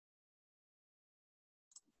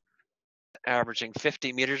averaging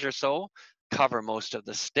 50 meters or so, cover most of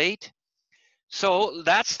the state. So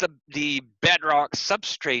that's the bedrock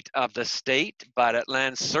substrate of the state, but at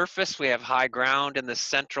land surface, we have high ground in the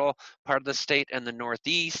central part of the state and the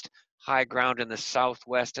northeast, high ground in the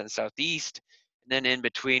southwest and southeast. And then in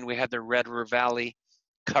between, we have the Red River Valley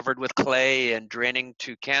covered with clay and draining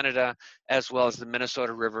to Canada, as well as the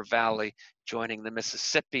Minnesota River Valley joining the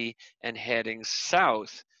Mississippi and heading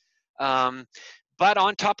south. Um, but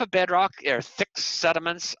on top of bedrock are thick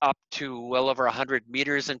sediments up to well over 100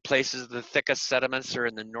 meters in places. The thickest sediments are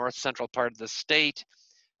in the north central part of the state,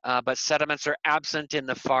 but sediments are absent in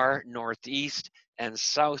the far northeast and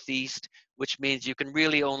southeast, which means you can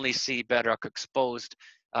really only see bedrock exposed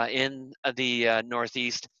in the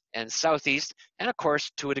northeast and southeast, and of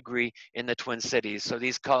course, to a degree, in the Twin Cities. So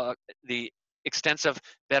the extensive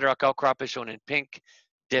bedrock outcrop is shown in pink,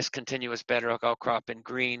 discontinuous bedrock outcrop in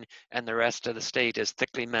green, and the rest of the state is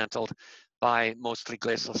thickly mantled by mostly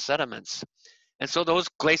glacial sediments. And so those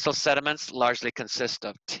glacial sediments largely consist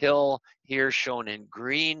of till, here shown in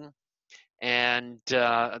green, and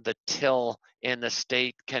the till in the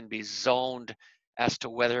state can be zoned as to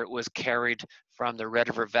whether it was carried from the Red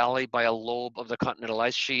River Valley by a lobe of the continental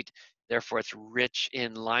ice sheet. Therefore, it's rich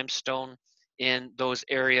in limestone in those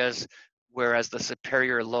areas, whereas the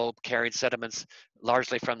Superior lobe carried sediments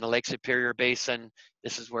largely from the Lake Superior Basin.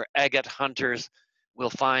 This is where agate hunters will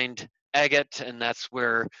find agate, and that's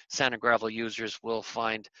where sand and gravel users will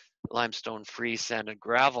find limestone-free sand and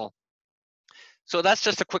gravel. So that's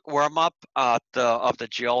just a quick warm-up of the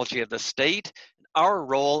geology of the state. Our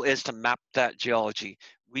role is to map that geology.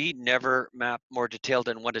 We never map more detailed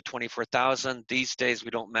than 1 to 24,000. These days,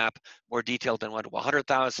 we don't map more detailed than 1 to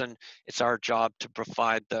 100,000. It's our job to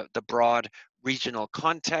provide the broad regional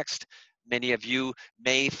context. Many of you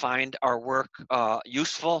may find our work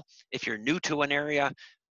useful if you're new to an area,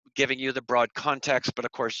 giving you the broad context, but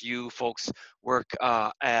of course you folks work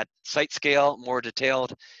at site scale, more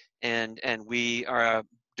detailed, and we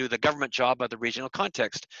do the government job of the regional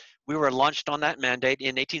context. We were launched on that mandate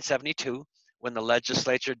in 1872 when the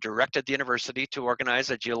legislature directed the university to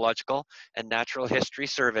organize a geological and natural history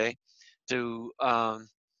survey to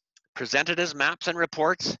present it as maps and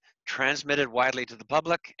reports, transmitted widely to the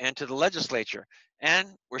public and to the legislature. And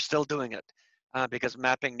we're still doing it because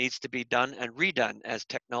mapping needs to be done and redone as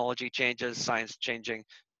technology changes, science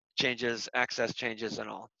changes, access changes, and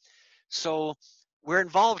all. So we're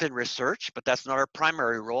involved in research, but that's not our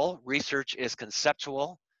primary role. Research is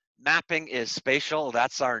conceptual. Mapping is spatial.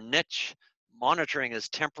 That's our niche. Monitoring is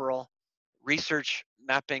temporal. Research,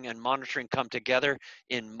 mapping, and monitoring come together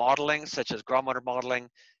in modeling, such as groundwater modeling,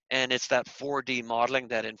 and it's that 4D modeling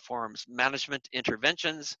that informs management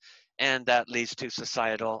interventions, and that leads to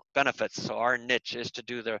societal benefits. So our niche is to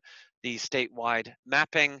do the statewide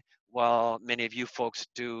mapping, while many of you folks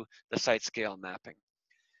do the site scale mapping.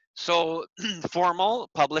 So formal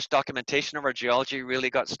published documentation of our geology really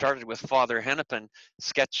got started with Father Hennepin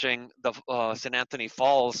sketching the St. Anthony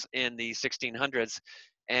Falls in the 1600s.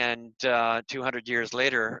 And 200 years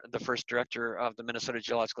later, the first director of the Minnesota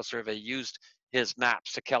Geological Survey used his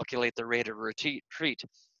maps to calculate the rate of retreat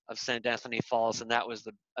of St. Anthony Falls, and that was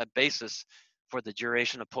a basis for the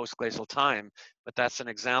duration of post-glacial time. But that's an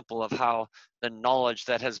example of how the knowledge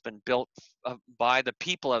that has been built by the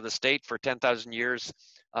people of the state for 10,000 years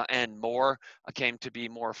and more came to be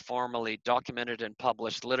more formally documented in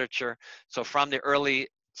published literature. So from the early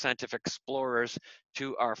scientific explorers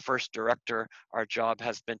to our first director, our job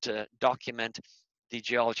has been to document the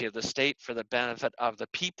geology of the state for the benefit of the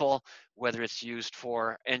people, whether it's used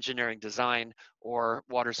for engineering design or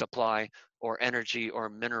water supply or energy or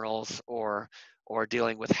minerals or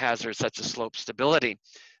dealing with hazards such as slope stability.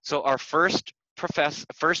 So our first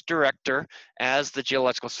director as the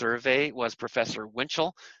Geological Survey was Professor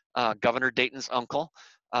Winchell, Governor Dayton's uncle.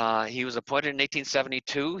 He was appointed in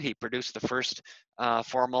 1872. He produced the first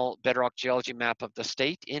formal bedrock geology map of the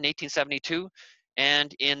state in 1872.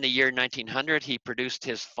 And in the year 1900, he produced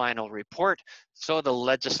his final report. So the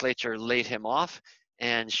legislature laid him off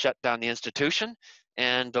and shut down the institution.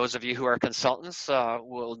 And those of you who are consultants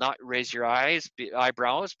will not raise your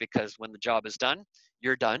eyebrows, because when the job is done,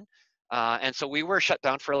 you're done. And so we were shut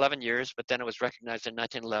down for 11 years, but then it was recognized in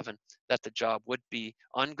 1911 that the job would be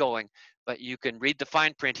ongoing. But you can read the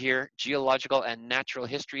fine print here: Geological and Natural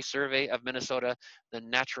History Survey of Minnesota. The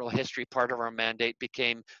natural history part of our mandate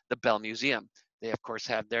became the Bell Museum. They, of course,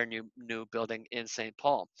 have their new building in St.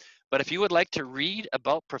 Paul. But if you would like to read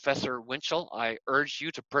about Professor Winchell, I urge you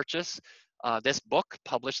to purchase this book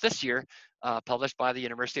published this year, published by the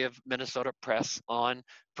University of Minnesota Press on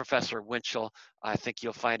Professor Winchell. I think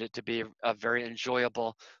you'll find it to be a very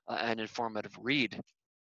enjoyable and informative read.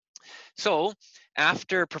 So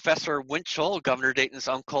after Professor Winchell, Governor Dayton's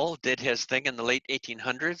uncle, did his thing in the late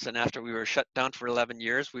 1800s, and after we were shut down for 11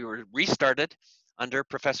 years, we were restarted under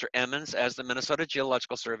Professor Emmons as the Minnesota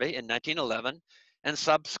Geological Survey in 1911, and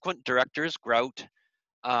subsequent directors, Grout,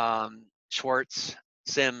 Schwartz,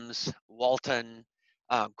 Sims, Walton,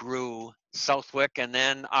 Grew, Southwick, and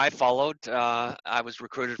then I followed. I was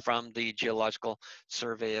recruited from the Geological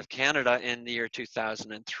Survey of Canada in the year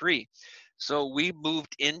 2003. So we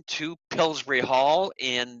moved into Pillsbury Hall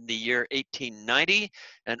in the year 1890,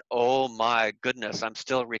 and oh my goodness, I'm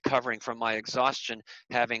still recovering from my exhaustion,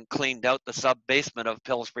 having cleaned out the sub-basement of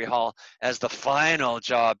Pillsbury Hall as the final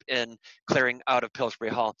job in clearing out of Pillsbury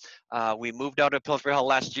Hall. We moved out of Pillsbury Hall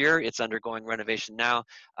last year. It's undergoing renovation now,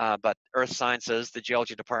 but Earth Sciences, the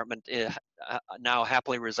geology department, now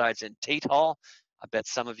happily resides in Tate Hall. I bet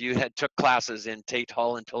some of you had took classes in Tate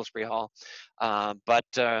Hall and Pillsbury Hall, but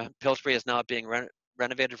Pillsbury is now being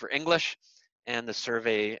renovated for English, and the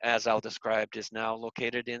survey, as Al described, is now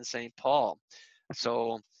located in St. Paul.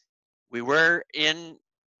 So we were in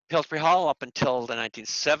Pillsbury Hall up until the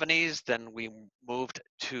 1970s. Then we moved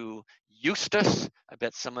to Eustis. I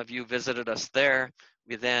bet some of you visited us there.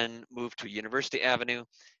 We then moved to University Avenue.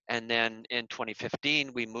 And then in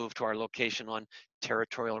 2015, we moved to our location on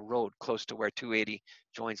Territorial Road, close to where 280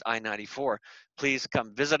 joins I-94. Please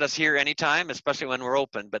come visit us here anytime, especially when we're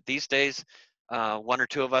open. But these days, one or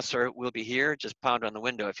two of us will be here. Just pound on the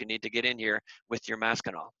window if you need to get in here with your mask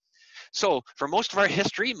and all. So for most of our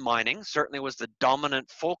history, mining certainly was the dominant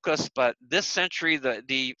focus, but this century,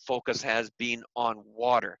 the focus has been on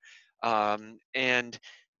water. And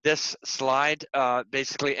this slide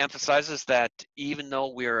basically emphasizes that even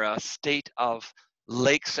though we're a state of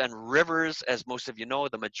lakes and rivers, as most of you know,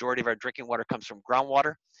 the majority of our drinking water comes from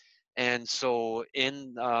groundwater. And so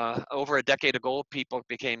in over a decade ago, people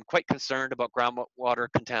became quite concerned about groundwater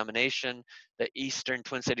contamination, the Eastern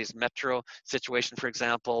Twin Cities metro situation, for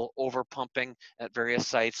example, overpumping at various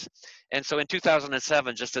sites. And so in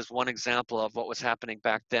 2007, just as one example of what was happening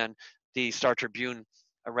back then, the Star Tribune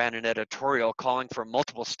ran an editorial calling for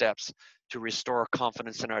multiple steps to restore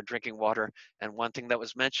confidence in our drinking water. And one thing that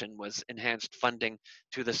was mentioned was enhanced funding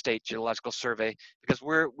to the State Geological Survey, because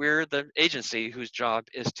we're the agency whose job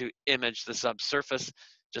is to image the subsurface,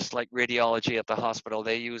 just like radiology at the hospital.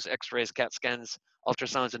 They use x-rays, CAT scans,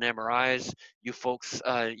 ultrasounds, and MRIs. You folks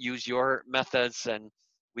use your methods, and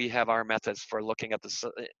we have our methods for looking at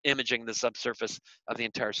the imaging the subsurface of the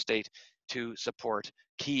entire state to support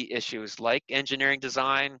key issues like engineering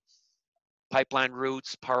design, pipeline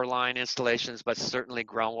routes, power line installations, but certainly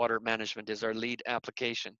groundwater management is our lead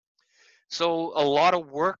application. So a lot of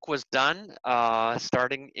work was done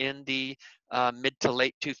starting in the mid to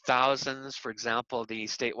late 2000s. For example, the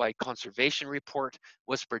statewide conservation report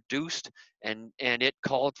was produced, and it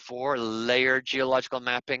called for layered geological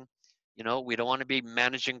mapping. You know, we don't want to be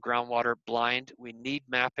managing groundwater blind. We need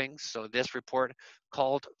mapping. So this report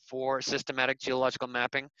called for systematic geological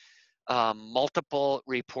mapping. Multiple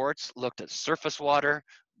reports looked at surface water.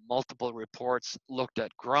 Multiple reports looked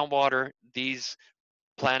at groundwater. These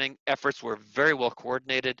planning efforts were very well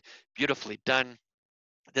coordinated, beautifully done.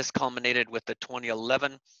 This culminated with the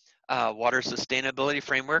 2011 Water Sustainability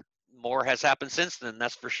Framework. More has happened since then,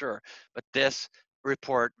 that's for sure. But this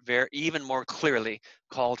report even more clearly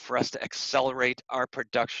called for us to accelerate our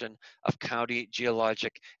production of county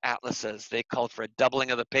geologic atlases. They called for a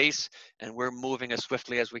doubling of the pace, and we're moving as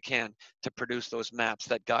swiftly as we can to produce those maps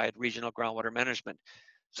that guide regional groundwater management.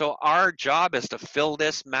 So our job is to fill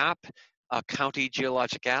this map, a county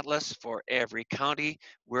geologic atlas for every county.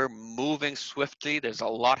 We're moving swiftly. There's a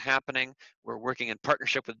lot happening. We're working in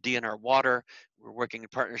partnership with DNR Water. We're working in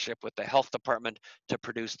partnership with the health department to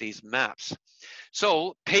produce these maps.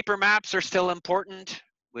 So paper maps are still important.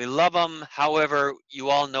 We love them. However, you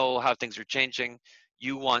all know how things are changing.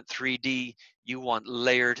 You want 3D, you want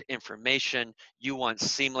layered information, you want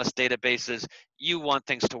seamless databases, you want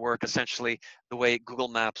things to work essentially the way Google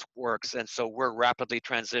Maps works. And so we're rapidly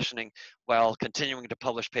transitioning while continuing to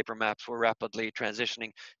publish paper maps. We're rapidly transitioning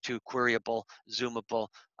to queryable, zoomable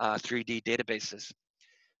 3D databases.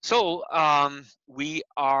 So we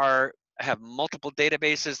have multiple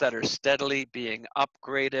databases that are steadily being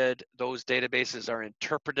upgraded. Those databases are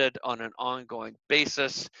interpreted on an ongoing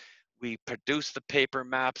basis. We produce the paper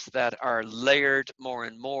maps that are layered more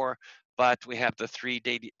and more, but we have the 3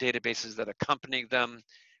 databases that accompany them.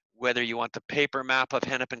 Whether you want the paper map of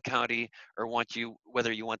Hennepin County or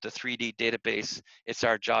whether you want the 3D database, it's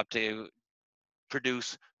our job to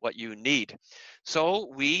produce what you need.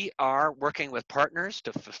 So we are working with partners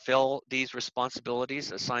to fulfill these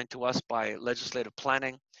responsibilities assigned to us by legislative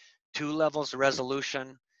planning, 2 levels of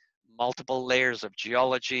resolution, multiple layers of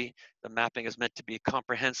geology. The mapping is meant to be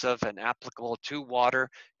comprehensive and applicable to water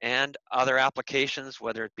and other applications,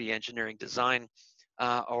 whether it be engineering design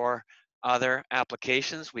or other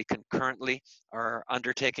applications. We concurrently are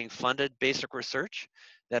undertaking funded basic research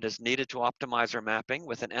that is needed to optimize our mapping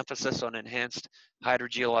with an emphasis on enhanced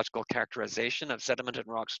hydrogeological characterization of sediment and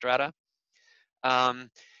rock strata.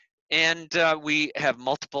 We have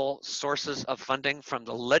multiple sources of funding from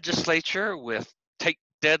the legislature with tight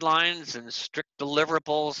deadlines and strict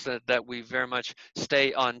deliverables that we very much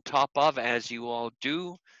stay on top of, as you all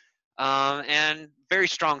do, and very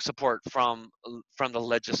strong support from the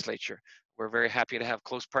legislature. We're very happy to have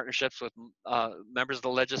close partnerships with members of the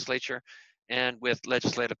legislature and with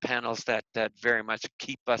legislative panels that very much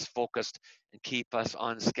keep us focused and keep us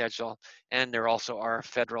on schedule. And there also are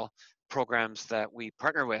federal programs that we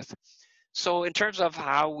partner with. So in terms of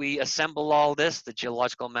how we assemble all this, the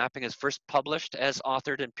geological mapping is first published as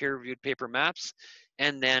authored in peer-reviewed paper maps,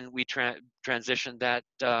 and then we transition that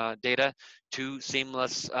data to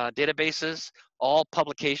seamless databases. All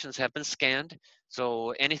publications have been scanned,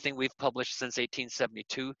 so anything we've published since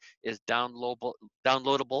 1872 is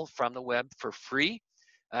downloadable from the web for free,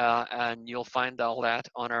 and you'll find all that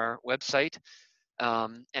on our website.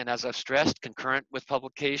 And as I've stressed, concurrent with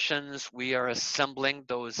publications, we are assembling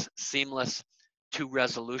those seamless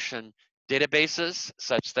to-resolution databases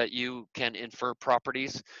such that you can infer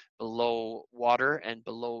properties below water and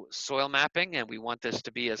below soil mapping. And we want this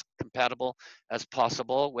to be as compatible as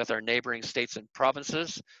possible with our neighboring states and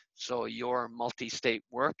provinces, so your multi-state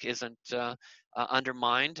work isn't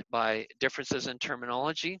undermined by differences in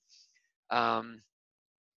terminology.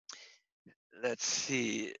 Let's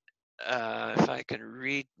see if I can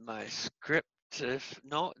read my script. If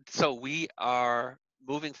no, so we are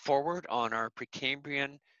moving forward on our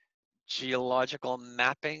Precambrian geological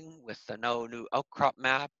mapping with the new outcrop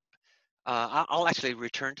map. I'll actually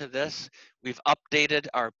return to this. We've updated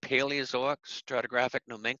our Paleozoic stratigraphic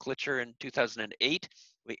nomenclature in 2008.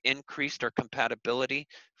 We increased our compatibility,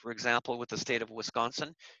 for example, with the state of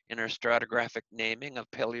Wisconsin in our stratigraphic naming of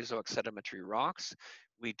Paleozoic sedimentary rocks.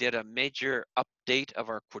 We did a major update of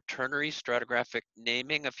our quaternary stratigraphic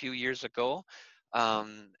naming a few years ago,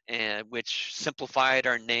 and which simplified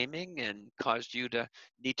our naming and caused you to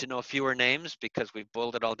need to know fewer names because we've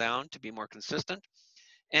boiled it all down to be more consistent.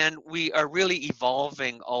 And we are really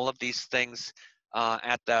evolving all of these things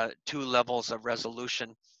at the 2 levels of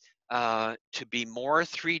resolution to be more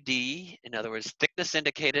 3D, in other words, thickness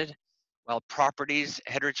indicated, while properties,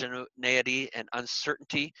 heterogeneity, and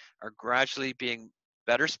uncertainty are gradually being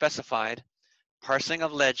better specified. Parsing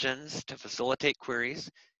of legends to facilitate queries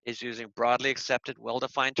is using broadly accepted,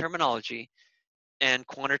 well-defined terminology, and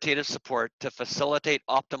quantitative support to facilitate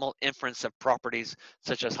optimal inference of properties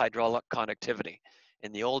such as hydraulic conductivity.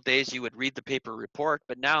 In the old days, you would read the paper report,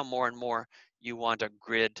 but now more and more you want a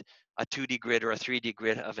grid, a 2D grid or a 3D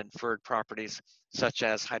grid of inferred properties such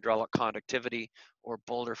as hydraulic conductivity or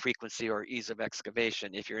boulder frequency or ease of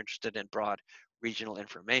excavation if you're interested in broad regional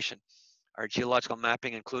information. Our geological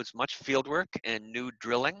mapping includes much fieldwork and new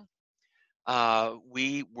drilling.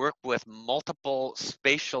 We work with multiple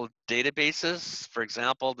spatial databases. For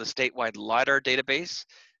example, the statewide LiDAR database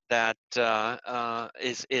that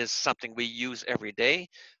is something we use every day.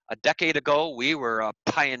 A decade ago, we were a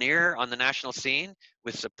pioneer on the national scene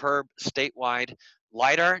with superb statewide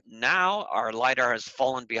LiDAR. Now our LiDAR has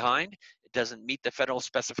fallen behind. It doesn't meet the federal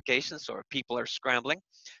specifications, so our people are scrambling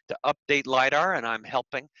to update LiDAR, and I'm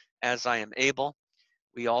helping as I am able.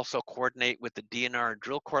 We also coordinate with the DNR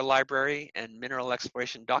Drill Core Library and Mineral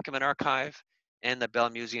Exploration Document Archive and the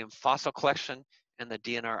Bell Museum Fossil Collection and the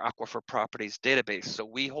DNR Aquifer Properties Database. So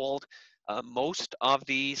we hold most of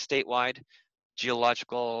the statewide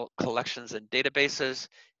geological collections and databases,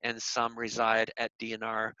 and some reside at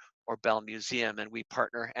DNR or Bell Museum, and we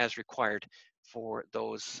partner as required for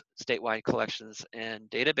those statewide collections and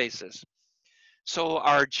databases. So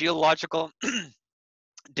our geological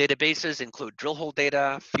databases include drill hole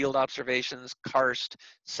data, field observations, karst,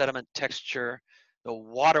 sediment texture. The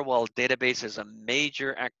water well database is a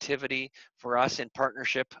major activity for us in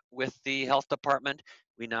partnership with the health department.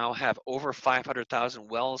 We now have over 500,000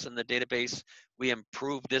 wells in the database. We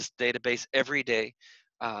improve this database every day,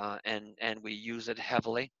 and we use it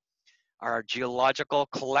heavily. Our geological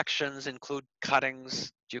collections include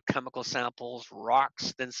cuttings, geochemical samples,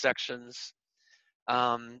 rocks, thin sections.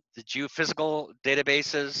 The geophysical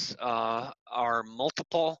databases are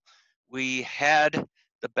multiple. We had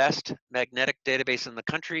the best magnetic database in the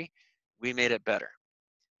country, we made it better.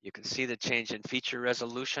 You can see the change in feature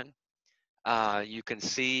resolution. You can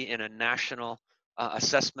see in a national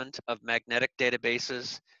assessment of magnetic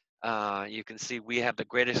databases, you can see we have the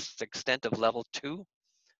greatest extent of level 2,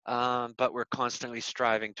 but we're constantly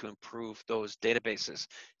striving to improve those databases.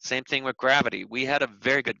 Same thing with gravity. We had a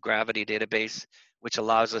very good gravity database, which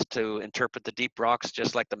allows us to interpret the deep rocks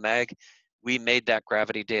just like the mag. We made that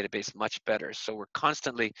gravity database much better. So we're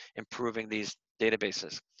constantly improving these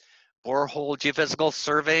databases. Borehole geophysical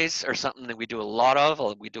surveys are something that we do a lot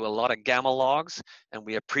of. We do a lot of gamma logs, and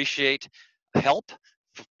we appreciate help,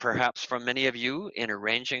 perhaps from many of you, in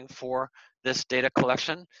arranging for this data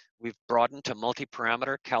collection. We've broadened to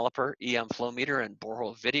multi-parameter caliper, EM flow meter, and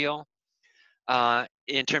borehole video.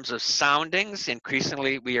 In terms of soundings,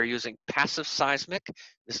 increasingly we are using passive seismic.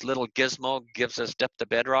 This little gizmo gives us depth to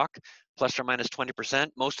bedrock, plus or minus 20%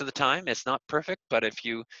 most of the time. It's not perfect, but if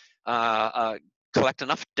you collect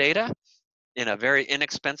enough data in a very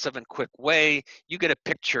inexpensive and quick way, you get a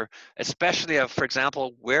picture, especially of, for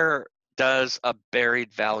example, where does a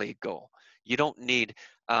buried valley go? You don't need,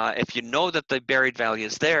 if you know that the buried valley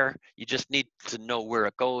is there, you just need to know where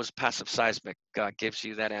it goes. Passive seismic gives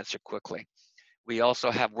you that answer quickly. We also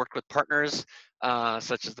have worked with partners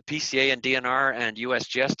such as the PCA and DNR and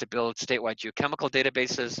USGS to build statewide geochemical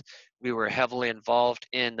databases. We were heavily involved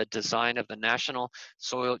in the design of the National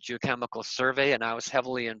Soil Geochemical Survey, and I was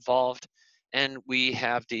heavily involved. And we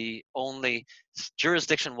have the only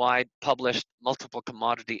jurisdiction-wide published multiple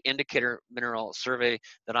commodity indicator mineral survey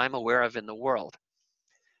that I'm aware of in the world.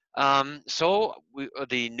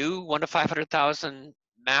 The new 1 to 500,000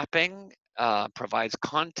 mapping provides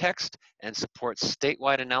context and supports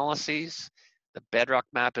statewide analyses. The bedrock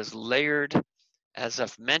map is layered, as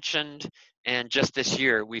I've mentioned, and just this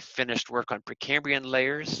year we finished work on Precambrian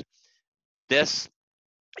layers. This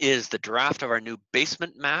is the draft of our new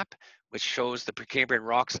basement map, which shows the Precambrian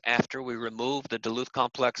rocks after we remove the Duluth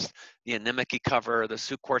complex, the anemone cover, the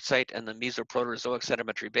Sioux quartzite, and the Mesoproterozoic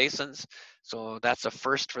sedimentary basins. So that's a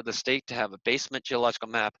first for the state to have a basement geological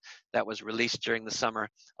map that was released during the summer,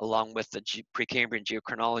 along with the Precambrian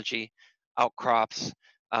geochronology, outcrops,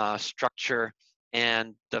 structure,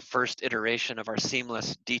 and the first iteration of our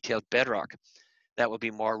seamless detailed bedrock that will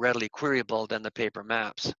be more readily queryable than the paper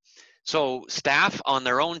maps. So staff on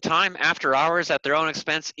their own time, after hours, at their own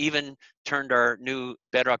expense, even turned our new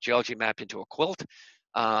bedrock geology map into a quilt.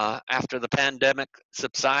 After the pandemic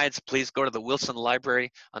subsides, please go to the Wilson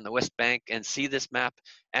Library on the West Bank and see this map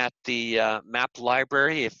at the map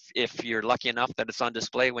library. If you're lucky enough that it's on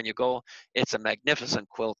display when you go, it's a magnificent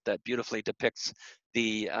quilt that beautifully depicts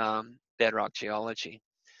the bedrock geology.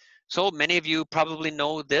 So many of you probably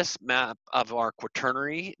know this map of our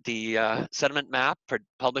quaternary, the sediment map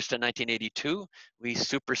published in 1982. We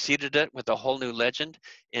superseded it with a whole new legend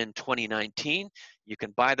in 2019. You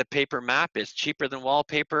can buy the paper map. It's cheaper than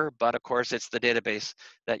wallpaper, but of course it's the database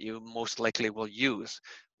that you most likely will use.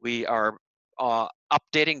 We are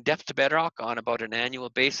updating depth to bedrock on about an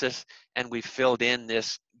annual basis, and we filled in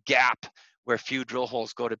this gap where few drill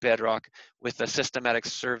holes go to bedrock with a systematic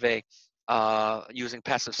survey using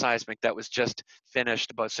passive seismic that was just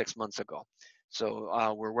finished about 6 months ago.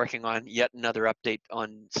 So we're working on yet another update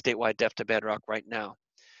on statewide depth to bedrock right now.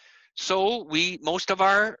 So most of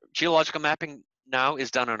our geological mapping now is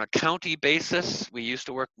done on a county basis. We used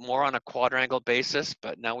to work more on a quadrangle basis,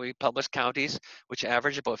 but now we publish counties, which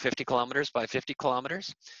average about 50 kilometers by 50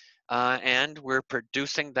 kilometers. And we're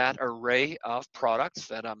producing that array of products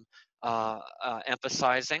that I'm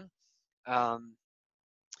emphasizing.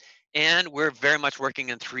 And we're very much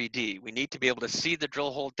working in 3D. We need to be able to see the drill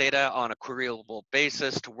hole data on a queryable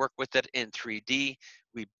basis to work with it in 3D.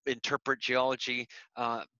 We interpret geology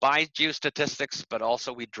by geostatistics, but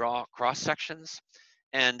also we draw cross sections.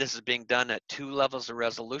 And this is being done at 2 levels of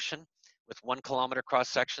resolution with 1 kilometer cross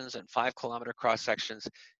sections and 5 kilometer cross sections.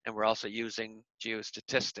 And we're also using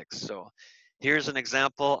geostatistics. So here's an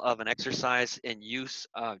example of an exercise in use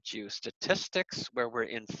of geostatistics where we're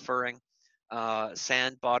inferring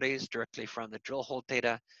sand bodies directly from the drill hole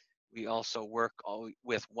data. We also work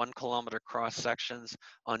with 1 kilometer cross sections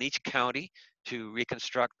on each county to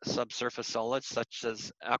reconstruct subsurface solids such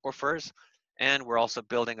as aquifers. And we're also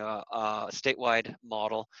building a statewide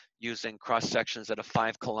model using cross sections at a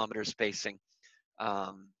 5 kilometer spacing.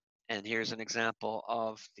 And here's an example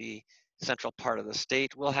of the central part of the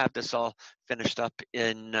state. We'll have this all finished up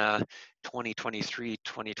in 2023,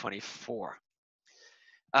 2024.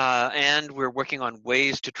 And we're working on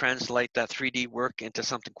ways to translate that 3D work into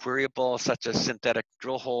something queryable, such as synthetic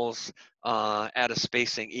drill holes at a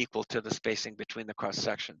spacing equal to the spacing between the cross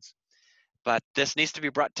sections. But this needs to be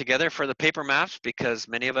brought together for the paper maps because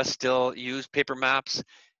many of us still use paper maps.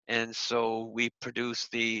 And so we produce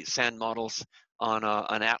the sand models on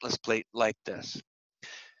an atlas plate like this.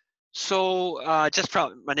 So just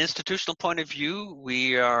from an institutional point of view,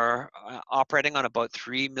 we are operating on about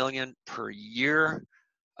 3 million per year.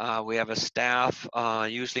 We have a staff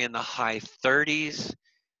usually in the high 30s.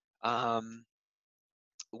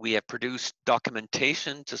 We have produced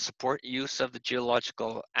documentation to support use of the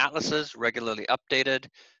geological atlases, regularly updated,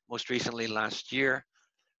 most recently last year.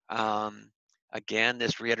 Um, Again,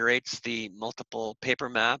 this reiterates the multiple paper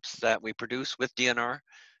maps that we produce with DNR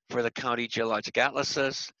for the county geologic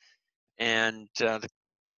atlases, and the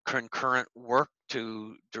concurrent work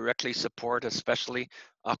to directly support especially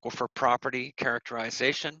aquifer property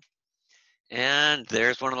characterization. And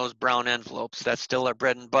there's one of those brown envelopes. That's still our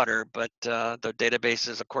bread and butter, but the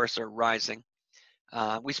databases, of course, are rising.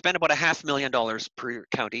 We spend about $500,000 per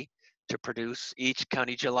county to produce each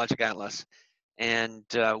county geologic atlas, and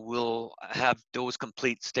we'll have those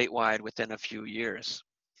complete statewide within a few years.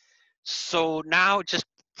 So now just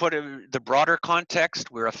put in the broader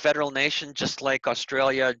context, we're a federal nation, just like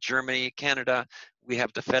Australia, Germany, Canada. We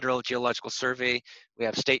have the Federal Geological Survey. We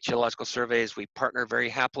have state geological surveys. We partner very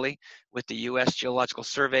happily with the U.S. Geological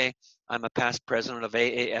Survey. I'm a past president of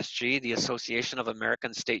AASG, the Association of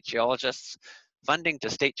American State Geologists. Funding to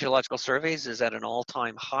state geological surveys is at an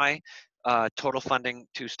all-time high. Total funding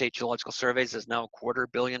to state geological surveys is now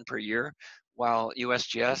 $250 million per year, while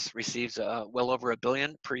USGS receives well over $1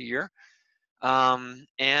 billion per year.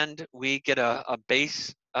 And we get a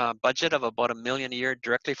base budget of about $1 million a year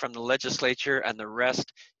directly from the legislature, and the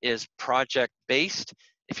rest is project based.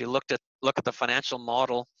 If you look at the financial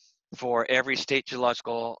model for every state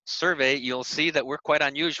geological survey, you'll see that we're quite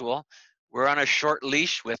unusual. We're on a short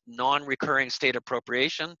leash with non-recurring state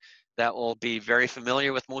appropriation that will be very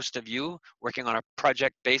familiar with most of you, working on a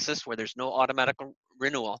project basis where there's no automatic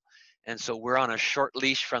renewal. And so we're on a short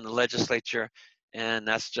leash from the legislature, and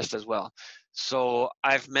that's just as well. So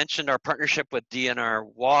I've mentioned our partnership with DNR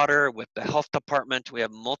Water, with the health department. We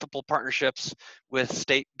have multiple partnerships with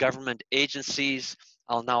state government agencies.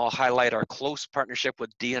 I'll now highlight our close partnership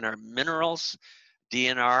with DNR Minerals.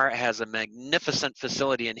 DNR has a magnificent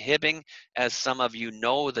facility in Hibbing. As some of you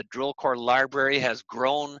know, the drill core library has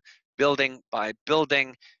grown building by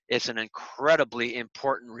building. It's an incredibly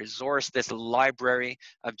important resource, this library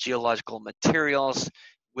of geological materials,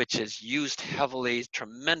 which is used heavily,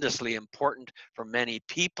 tremendously important for many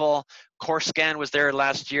people. CoreScan was there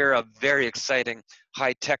last year, a very exciting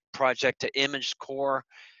high-tech project to image core.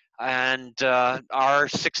 And our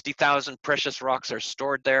 60,000 precious rocks are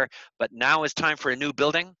stored there, but now is time for a new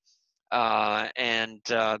building.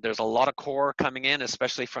 There's a lot of core coming in,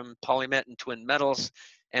 especially from polymet and twin metals.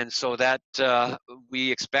 And so that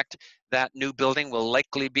we expect that new building will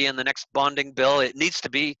likely be in the next bonding bill. It needs to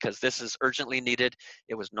be, because this is urgently needed.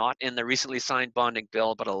 It was not in the recently signed bonding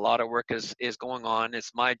bill, but a lot of work is going on.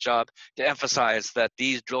 It's my job to emphasize that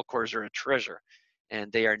these drill cores are a treasure,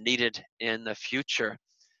 and they are needed in the future.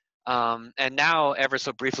 And now, ever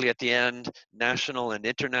so briefly at the end, national and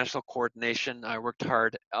international coordination. I worked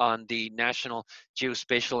hard on the National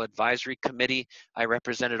Geospatial Advisory Committee. I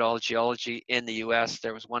represented all geology in the US.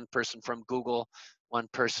 There was one person from Google, one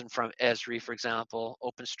person from Esri, for example,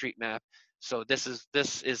 OpenStreetMap. So this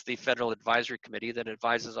is the Federal Advisory Committee that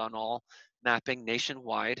advises on all mapping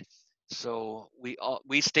nationwide. So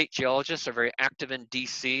we state geologists are very active in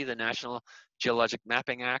DC. The National Geologic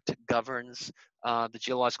Mapping Act governs the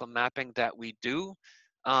geological mapping that we do.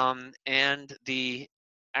 And the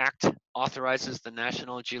Act authorizes the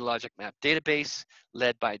National Geologic Map Database,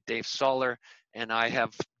 led by Dave Soller, and I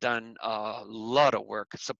have done a lot of work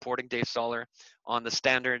supporting Dave Soller on the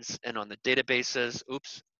standards and on the databases.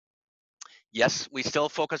 Oops. Yes, we still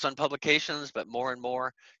focus on publications, but more and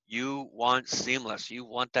more you want seamless. You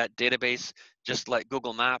want that database just like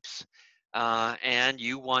Google Maps, and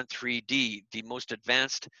you want 3D. The most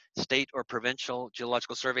advanced state or provincial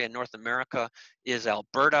geological survey in North America is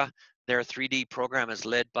Alberta. Their 3D program is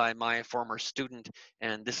led by my former student,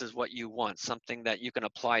 and this is what you want, something that you can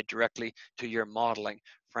apply directly to your modeling.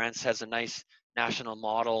 France has a nice national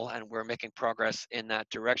model, and we're making progress in that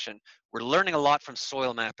direction. We're learning a lot from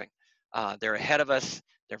soil mapping. They're ahead of us.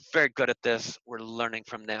 They're very good at this. We're learning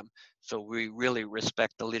from them. So we really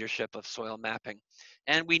respect the leadership of soil mapping.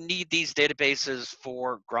 And we need these databases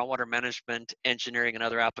for groundwater management, engineering, and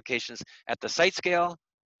other applications at the site scale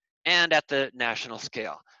and at the national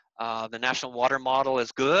scale. The national water model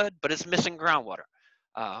is good, but it's missing groundwater.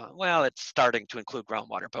 Well, it's starting to include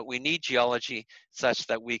groundwater, but we need geology such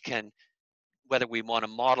that we can whether we want to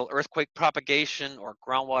model earthquake propagation or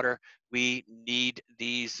groundwater, we need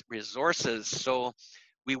these resources. So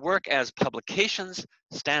we work as publications,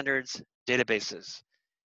 standards, databases.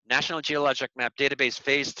 National Geologic Map Database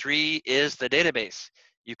Phase 3 is the database.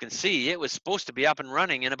 You can see it was supposed to be up and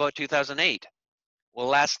running in about 2008. Well,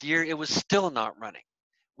 last year it was still not running.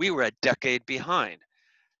 We were a decade behind.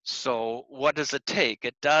 So what does it take?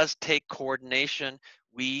 It does take coordination.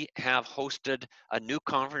 We have hosted a new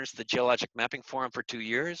conference, the Geologic Mapping Forum, for 2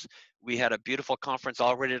 years. We had a beautiful conference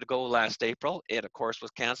all ready to go last April. It, of course,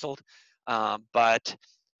 was canceled, but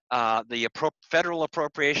the federal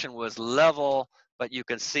appropriation was level, but you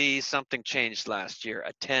can see something changed last year,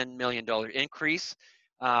 a $10 million increase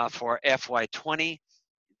for FY20.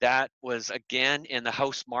 That was again in the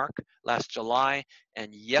House mark last July,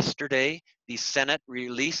 and yesterday the Senate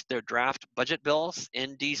released their draft budget bills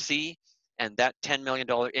in DC, and that $10 million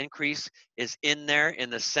increase is in there in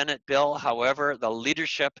the Senate bill. However, the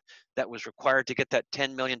leadership that was required to get that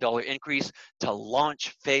 $10 million increase to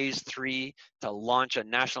launch phase 3, to launch a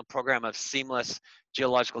national program of seamless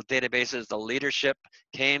geological databases, the leadership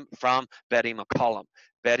came from Betty McCollum.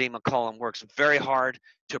 Betty McCollum works very hard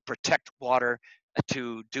to protect water,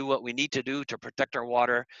 to do what we need to do to protect our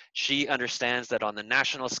water. She understands that on the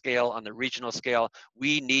national scale, on the regional scale,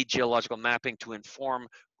 we need geological mapping to inform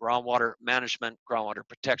groundwater management, groundwater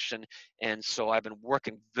protection. And so I've been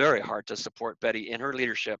working very hard to support Betty in her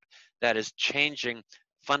leadership that is changing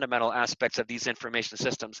fundamental aspects of these information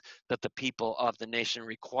systems that the people of the nation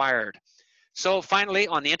required. So finally,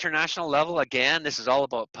 on the international level, again, this is all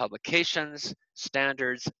about publications,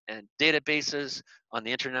 standards, and databases. On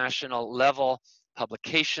the international level,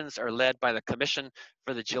 publications are led by the Commission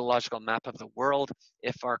for the Geological Map of the World.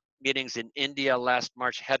 If our meetings in India last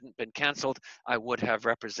March hadn't been canceled, I would have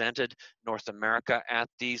represented North America at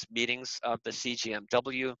these meetings of the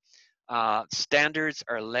CGMW. Standards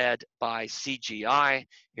are led by CGI.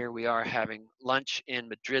 Here we are having lunch in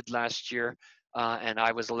Madrid last year, and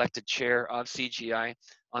I was elected chair of CGI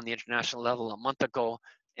on the international level a month ago.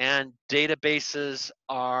 And databases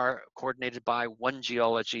are coordinated by One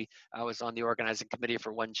Geology. I was on the organizing committee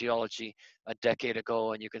for One Geology a decade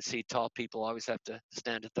ago, and you can see tall people always have to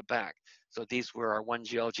stand at the back. So these were our One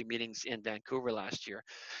Geology meetings in Vancouver last year.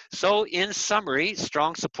 So in summary,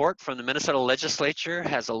 strong support from the Minnesota legislature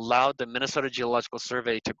has allowed the Minnesota Geological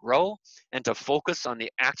Survey to grow and to focus on the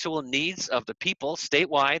actual needs of the people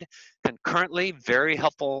statewide. Concurrently, very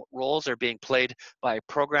helpful roles are being played by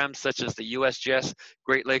programs such as the USGS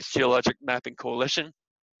Great Lakes Geologic Mapping Coalition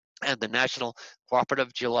and the National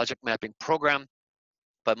Cooperative Geologic Mapping Program.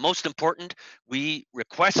 But most important, we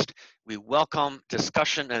welcome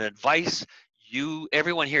discussion and advice.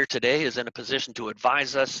 Everyone here today is in a position to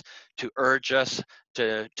advise us, to urge us,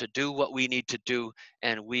 to do what we need to do,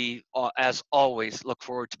 and we, as always, look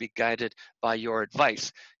forward to be guided by your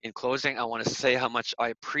advice. In closing, I want to say how much I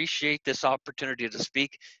appreciate this opportunity to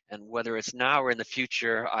speak, and whether it's now or in the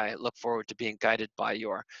future, I look forward to being guided by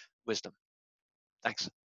your wisdom. Thanks.